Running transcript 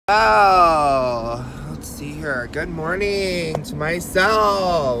Oh, let's see here. Good morning to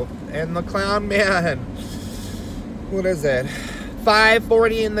myself and the clown man. What is it?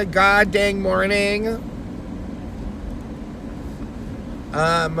 5:40 in the goddamn morning.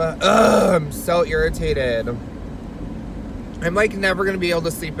 I'm so irritated. I'm like never gonna be able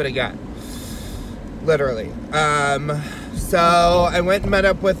to sleep it again. Literally. So I went and met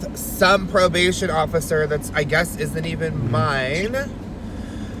up with some probation officer that's, I guess, isn't even mine.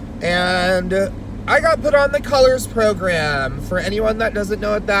 And I got put on the Colors program. For anyone that doesn't know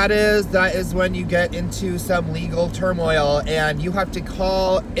what that is when you get into some legal turmoil and you have to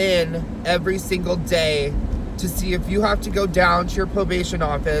call in every single day to see if you have to go down to your probation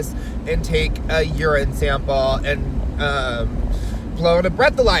office and take a urine sample and blow in a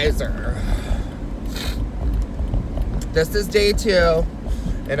breathalyzer. This is day 2,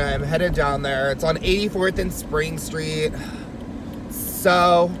 and I'm headed down there. It's on 84th and Spring Street.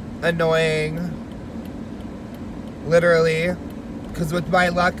 So annoying. Literally. Because with my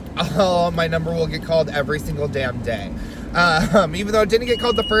luck, my number will get called every single damn day. Even though it didn't get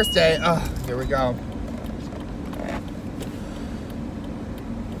called the first day. Oh, here we go.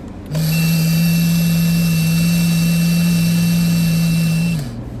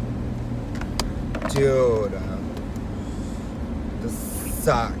 Dude. This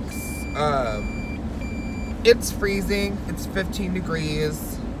sucks. It's freezing. It's 15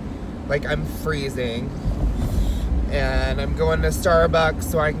 degrees. Like, I'm freezing. And I'm going to Starbucks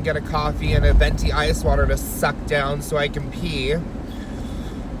so I can get a coffee and a venti ice water to suck down so I can pee.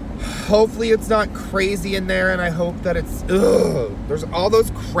 Hopefully it's not crazy in there, and I hope that it's... Ugh, there's all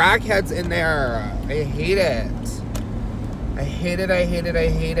those crackheads in there. I hate it. I hate it, I hate it, I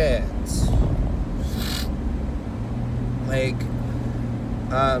hate it. Like,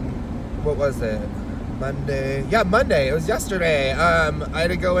 what was it? Monday. Yeah, Monday. It was yesterday. I had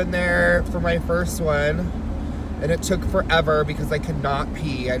to go in there for my first one, and it took forever because I could not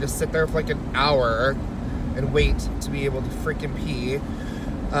pee. I just sit there for like an hour and wait to be able to freaking pee.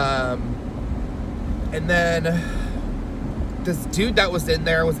 And then this dude that was in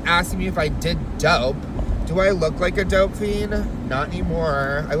there was asking me if I did dope. Do I look like a dope fiend? Not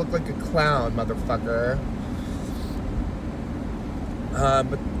anymore. I look like a clown, motherfucker.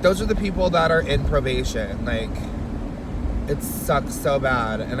 But those are the people that are in probation. Like, it sucks so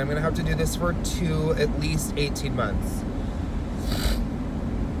bad. And I'm going to have to do this for at least 18 months.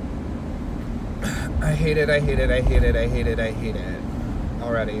 I hate it, I hate it, I hate it, I hate it, I hate it.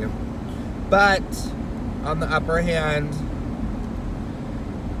 Already. But, on the upper hand,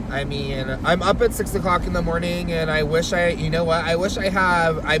 I mean, I'm up at 6 o'clock in the morning, and I wish you know what? I wish I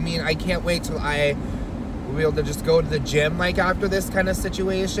have, I mean, I can't wait till I will be able to just go to the gym, like, after this kind of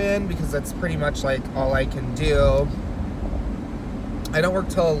situation, because that's pretty much, like, all I can do. I don't work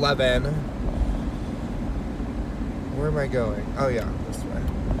till 11. Where am I going? Oh, yeah, this way.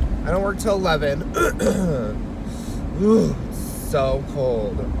 I don't work till 11. Ooh, it's so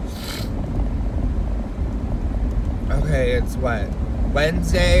cold. Okay, it's what?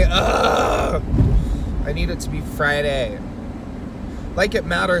 Wednesday? Ugh! I need it to be Friday. Like it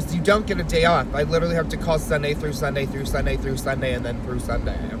matters, you don't get a day off. I literally have to call Sunday through Sunday through Sunday through Sunday and then through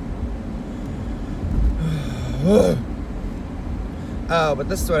Sunday. Oh, but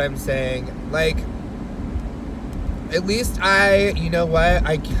this is what I'm saying. Like, at least you know what?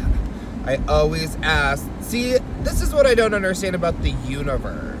 I always ask. See, this is what I don't understand about the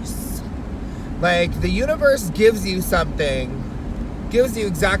universe. Like, the universe gives you something, gives you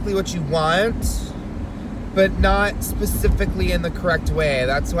exactly what you want, but not specifically in the correct way.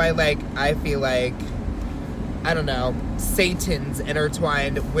 That's why, like, I feel like, I don't know, Satan's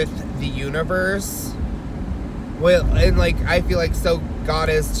intertwined with the universe. Well, and, like, I feel like so God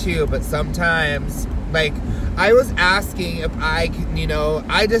is too, but sometimes, like, I was asking if I can, you know,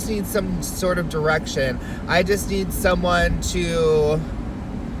 I just need some sort of direction. I just need someone to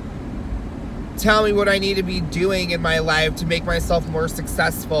tell me what I need to be doing in my life to make myself more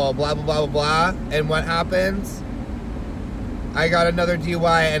successful, blah, blah, blah, blah, blah. And what happens? I got another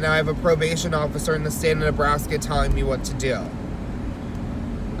DUI, and now I have a probation officer in the state of Nebraska telling me what to do.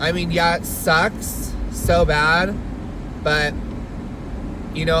 I mean, yeah, it sucks so bad, but,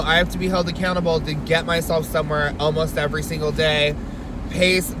 you know, I have to be held accountable to get myself somewhere almost every single day.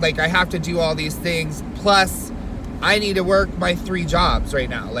 Like, I have to do all these things, plus I need to work my 3 jobs right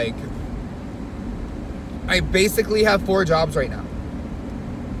now. Like, I basically have 4 jobs right now.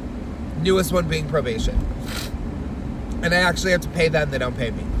 Newest one being probation. And I actually have to pay them, they don't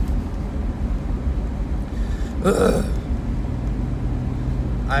pay me. Ugh.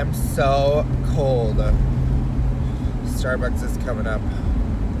 I'm so cold. Starbucks is coming up.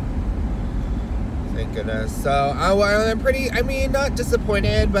 Thank goodness. So, I'm pretty, I mean, not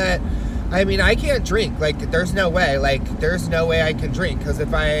disappointed, but, I mean, I can't drink. Like, there's no way. Like, there's no way I can drink, because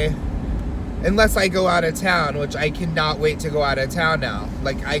unless I go out of town, which I cannot wait to go out of town now.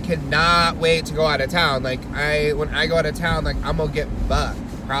 Like, I cannot wait to go out of town. Like, when I go out of town, like, I'm gonna get bucked,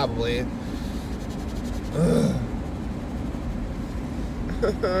 probably.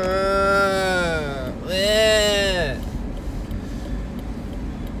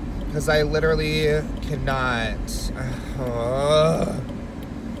 Because I literally cannot.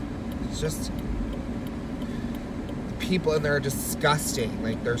 It's just, the people in there are disgusting.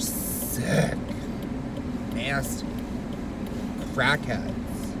 Like, they're sick, nasty crackheads.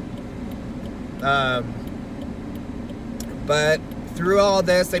 But through all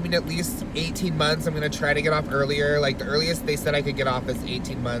this, I mean, at least 18 months, I'm going to try to get off earlier. Like, the earliest they said I could get off is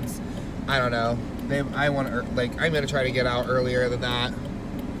 18 months. I don't know. I'm going to try to get out earlier than that.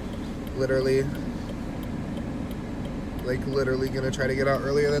 Literally. Like, literally going to try to get out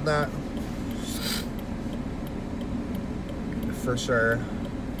earlier than that. For sure.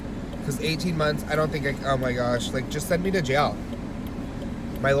 Because 18 months, I don't think oh my gosh. Like, just send me to jail.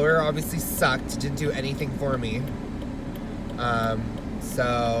 My lawyer obviously sucked. Didn't do anything for me.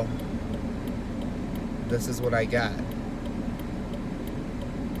 So this is what I get.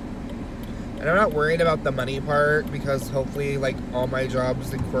 And I'm not worried about the money part, because hopefully, like, all my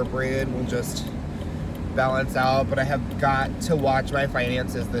jobs incorporated will just balance out. But I have got to watch my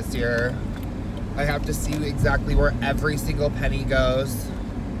finances this year. I have to see exactly where every single penny goes.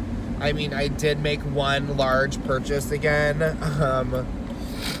 I mean, I did make one large purchase again.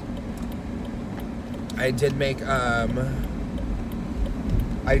 I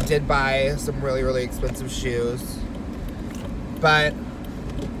did buy some really, really expensive shoes, but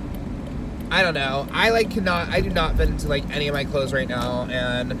I don't know. I do not fit into, like, any of my clothes right now,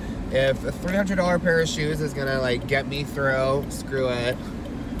 and if a $300 pair of shoes is gonna, like, get me through, screw it,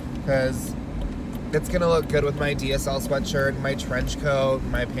 because it's gonna look good with my DSL sweatshirt, my trench coat,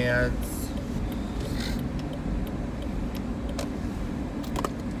 my pants.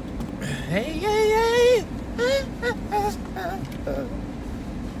 Hey, hey, hey!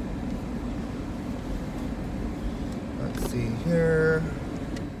 Let's see here.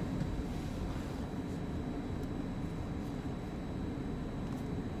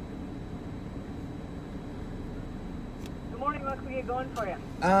 Good morning, what can we get going for you?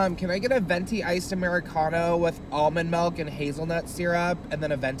 Can I get a venti iced Americano with almond milk and hazelnut syrup, and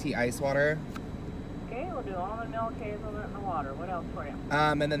then a venti ice water? Okay, we'll do almond milk, hazelnut, and the water. What else for you?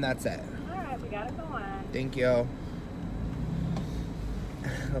 And then that's it. Alright, we got it going. Thank you.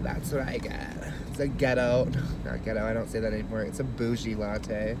 Well, that's what I got. It's a ghetto, not ghetto, I don't say that anymore. It's a bougie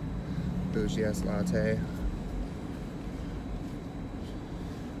latte. Bougie-ass latte.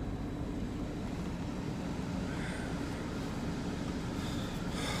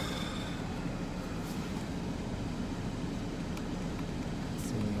 Let's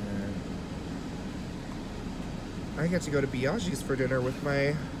see here. I get to go to Biaggi's for dinner with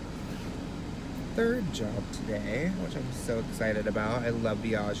my third job today, which I'm so excited about. I love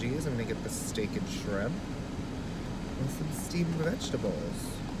Biaggi's. I'm gonna get the steak and shrimp with some steamed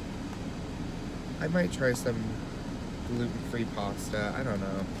vegetables. I might try some gluten-free pasta. I don't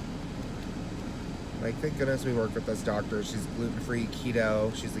know. Like, thank goodness we work with this doctor. She's gluten-free,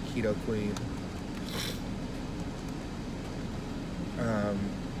 keto. She's a keto queen.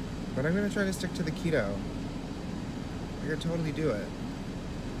 But I'm gonna try to stick to the keto. I could totally do it.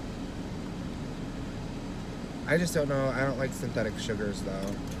 I just don't know. I don't like synthetic sugars,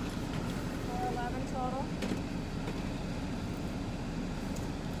 though. 411 total.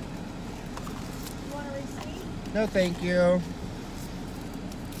 You want a receipt? No, thank you.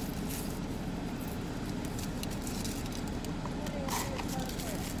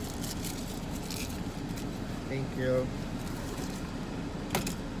 Thank you.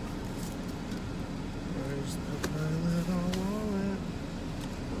 Where's my little wallet?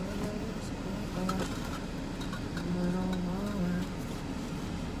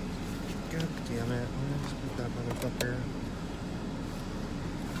 God damn it. Where's that motherfucker?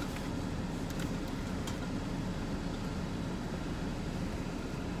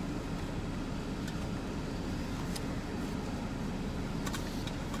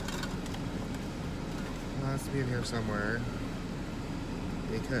 It has to be in here somewhere.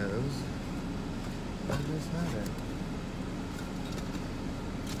 Because I just had it.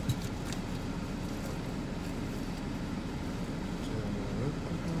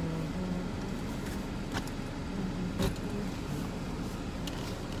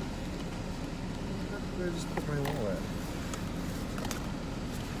 Where did I just put my wallet?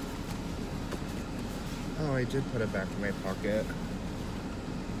 Oh, I did put it back in my pocket.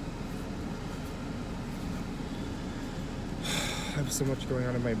 I have so much going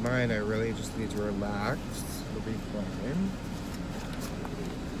on in my mind. I really just need to relax. It'll be fine.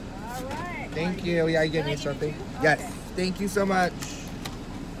 All right. Thank you. Yeah, you gave me something. Yes. Okay. Thank you so much.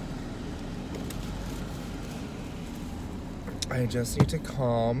 I just need to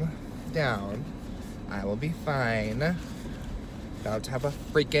calm down. I will be fine. About to have a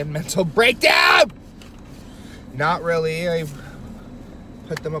freaking mental breakdown! Not really. I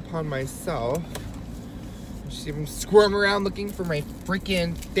put them upon myself. You see them squirming around looking for my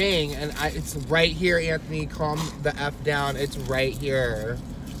freaking thing, and it's right here, Anthony. Calm the F down. It's right here.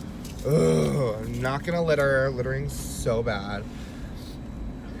 Ugh, I'm not gonna litter. Littering's so bad.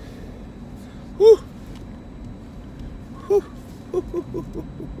 Whew. Whew.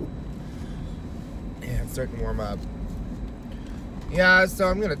 Yeah, it's starting to warm up. Yeah, so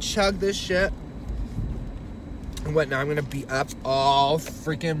I'm gonna chug this shit. And what now? I'm gonna be up all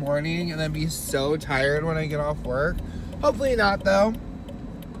freaking morning and then be so tired when I get off work. Hopefully not, though.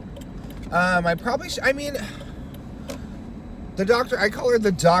 I probably should. I mean, the doctor, I call her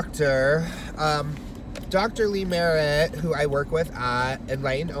the doctor. Dr. Lee Merritt, who I work with at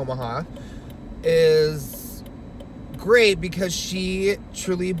Enlightened Omaha, is great because she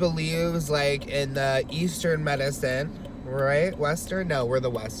truly believes like in the Eastern medicine, right? Western? No, we're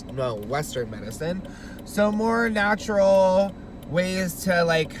the West. No, Western medicine. So more natural ways to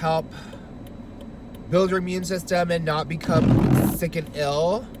like help build your immune system and not become sick and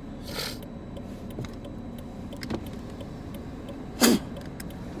ill.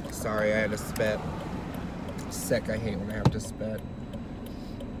 Sorry, I had to spit. Sick. I hate when I have to spit.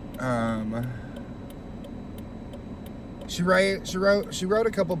 She wrote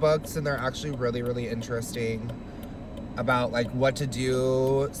a couple books, and they're actually really, really interesting about like what to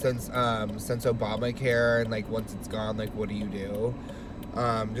do since Obamacare, and like once it's gone, like what do you do?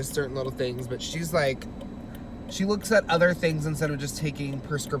 Just certain little things. But she's like, she looks at other things instead of just taking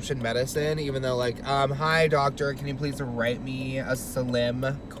prescription medicine, even though like, hi doctor, can you please write me a slim,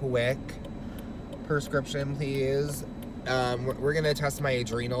 quick prescription, please? We're gonna test my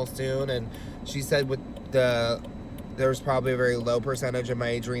adrenals soon, and she said with there's probably a very low percentage of my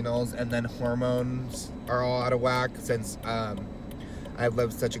adrenals, and then hormones are all out of whack since I've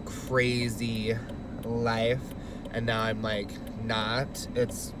lived such a crazy life, and now I'm like not.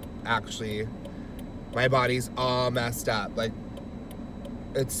 It's actually, my body's all messed up. Like,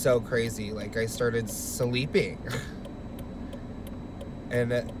 it's so crazy. Like, I started sleeping,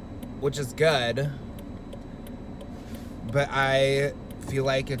 which is good, but I feel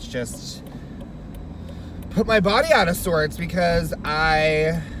like it's just put my body out of sorts because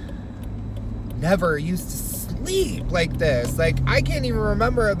I never used to sleep like this. Like, I can't even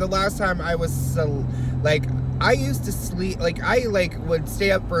remember the last time I was so, like, I used to sleep, like, I, like, would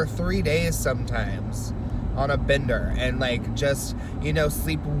stay up for 3 days sometimes on a bender and, like, just, you know,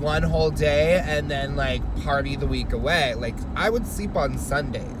 sleep one whole day and then, like, party the week away. Like, I would sleep on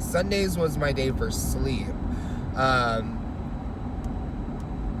Sundays. Sundays was my day for sleep. And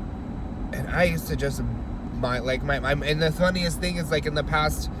I used to just, and the funniest thing is, like, in the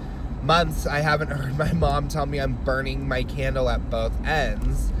past months, I haven't heard my mom tell me I'm burning my candle at both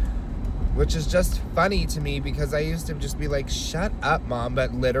ends, which is just funny to me because I used to just be like, shut up, Mom,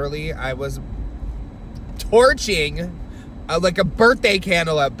 but literally I was torching like a birthday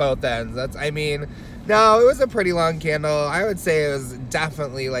candle at both ends. No, it was a pretty long candle. I would say it was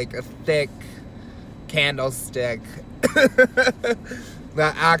definitely like a thick candlestick that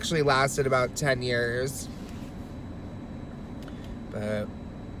actually lasted about 10 years. But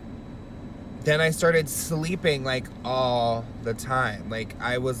then I started sleeping like all the time. Like,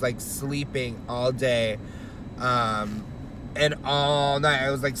 I was like sleeping all day and all night.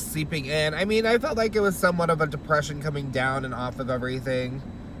 I was like sleeping in. I mean, I felt like it was somewhat of a depression coming down and off of everything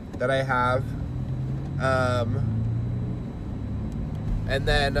that I have. And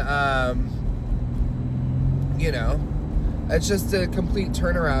then, you know, it's just a complete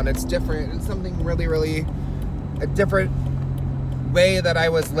turnaround. It's different. It's something really, really a different way that I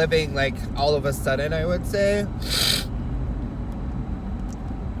was living, like, all of a sudden, I would say.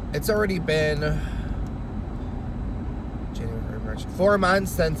 It's already been January, February, March, 4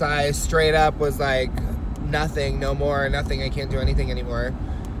 months since I straight up was like, nothing, no more, nothing, I can't do anything anymore.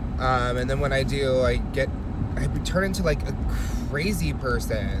 And then when I do, I turn into like a crazy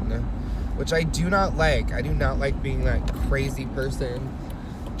person, which I do not like. I do not like being that crazy person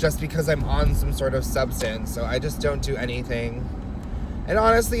just because I'm on some sort of substance. So I just don't do anything. And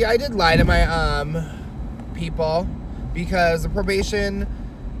honestly, I did lie to my people because the probation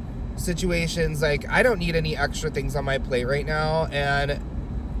situations, like, I don't need any extra things on my plate right now. And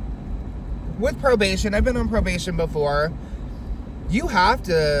with probation, I've been on probation before, you have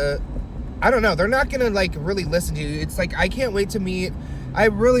to, I don't know, they're not gonna like really listen to you. It's like, I can't wait to meet, I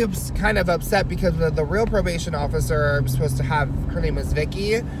really am kind of upset because the real probation officer I'm supposed to have, her name is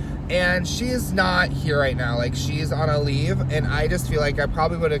Vicky, and she's not here right now. Like, she's on a leave, and I just feel like I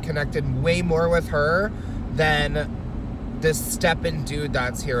probably would have connected way more with her than this steppin' dude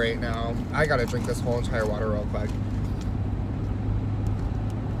that's here right now. I gotta drink this whole entire water real quick.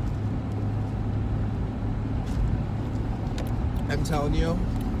 I'm telling you,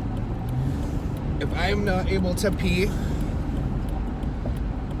 if I'm not able to pee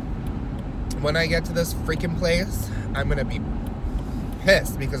when I get to this freaking place, I'm gonna be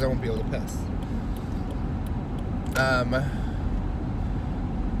pissed because I won't be able to piss.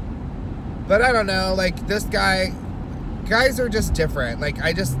 But I don't know, like, this guy, guys are just different. Like,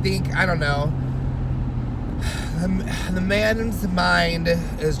 I just think, I don't know, the man's mind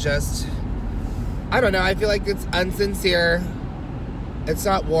is just, I don't know, I feel like it's unsincere. It's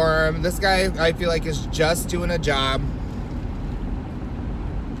not warm. This guy, I feel like, is just doing a job.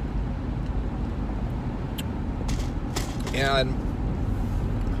 And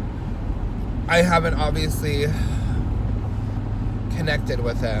I haven't obviously connected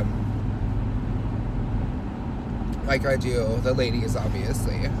with him like I do the ladies,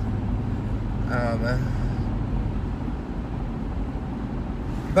 obviously.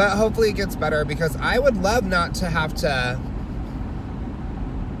 But hopefully it gets better, because I would love not to have to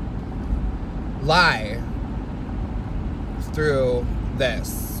lie through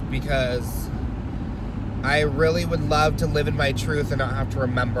this, because I really would love to live in my truth and not have to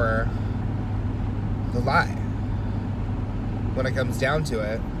remember the lie when it comes down to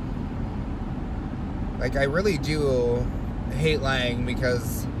it. Like, I really do hate lying,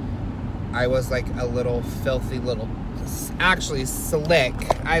 because I was like a little filthy little, actually slick.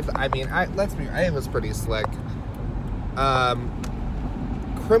 I was pretty slick.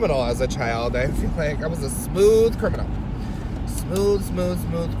 Criminal as a child. I feel like I was a smooth criminal. Smooth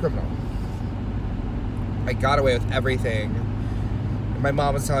criminal. I got away with everything. And my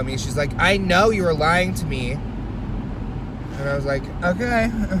mom was telling me, she's like, I know you were lying to me. And I was like,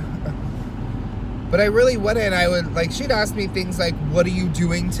 okay. But I really wouldn't. I would, like, she'd ask me things like, what are you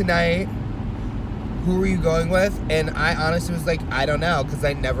doing tonight? Who are you going with? And I honestly was like, I don't know, because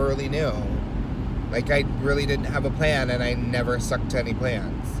I never really knew. Like, I really didn't have a plan, and I never stuck to any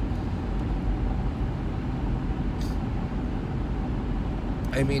plans.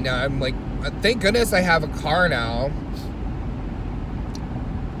 I mean, now I'm like, thank goodness I have a car now.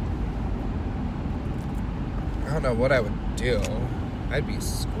 I don't know what I would do. I'd be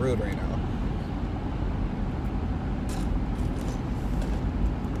screwed right now.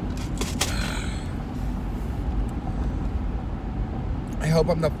 I hope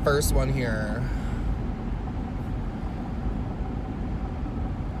I'm the first one here.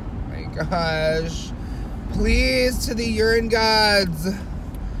 My gosh. Please, to the urine gods.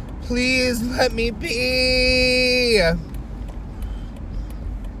 Please let me pee.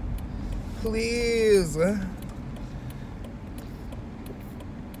 Please.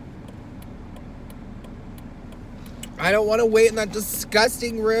 I don't want to wait in that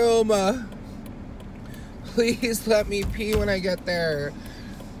disgusting room. Please let me pee when I get there.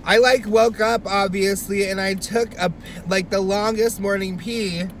 I like woke up obviously, and I took the longest morning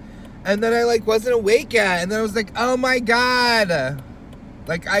pee, and then I wasn't awake yet, and then I was like, oh my god,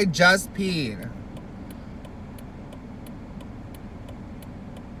 like I just peed.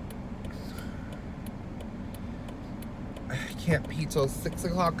 I can't pee till 6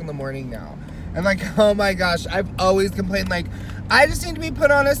 o'clock in the morning now. And oh my gosh, I've always complained, I just need to be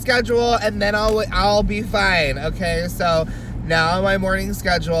put on a schedule and then I'll be fine. Okay, so now on my morning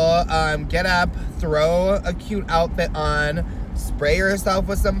schedule, get up, throw a cute outfit on, spray yourself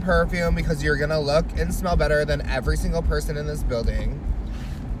with some perfume because you're gonna look and smell better than every single person in this building.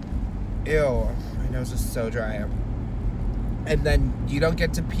 Ew, my nose is so dry. And then you don't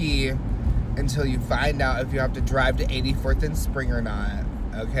get to pee until you find out if you have to drive to 84th and Spring or not.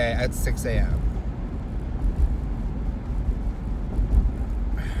 Okay, at 6 a.m.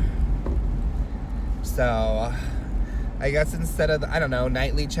 So, I guess instead of, I don't know,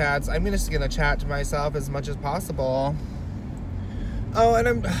 nightly chats, I'm just gonna chat to myself as much as possible. Oh,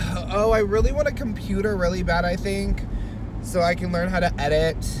 and I really want a computer really bad, I think, so I can learn how to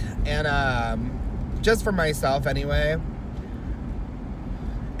edit, and, just for myself anyway.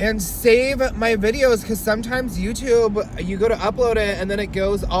 And save my videos, because sometimes YouTube, you go to upload it and then it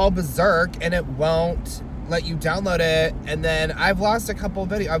goes all berserk and it won't let you download it, and then I've lost a couple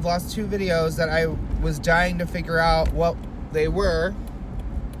videos. I've lost 2 videos that I was dying to figure out what they were,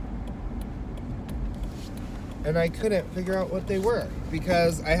 and I couldn't figure out what they were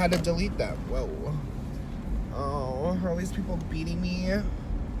because I had to delete them. Whoa. Oh, are all these people beating me?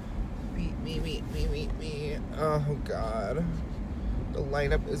 Beat me. Oh, God. The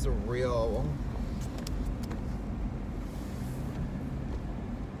lineup is real.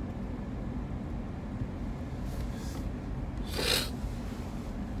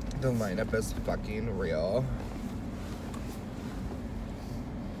 The lineup is fucking real.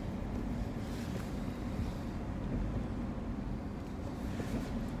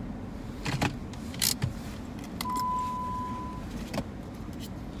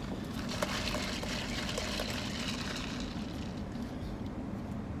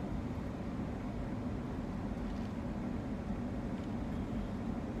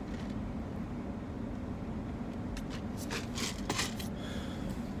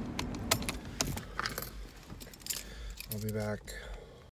 I'll be back.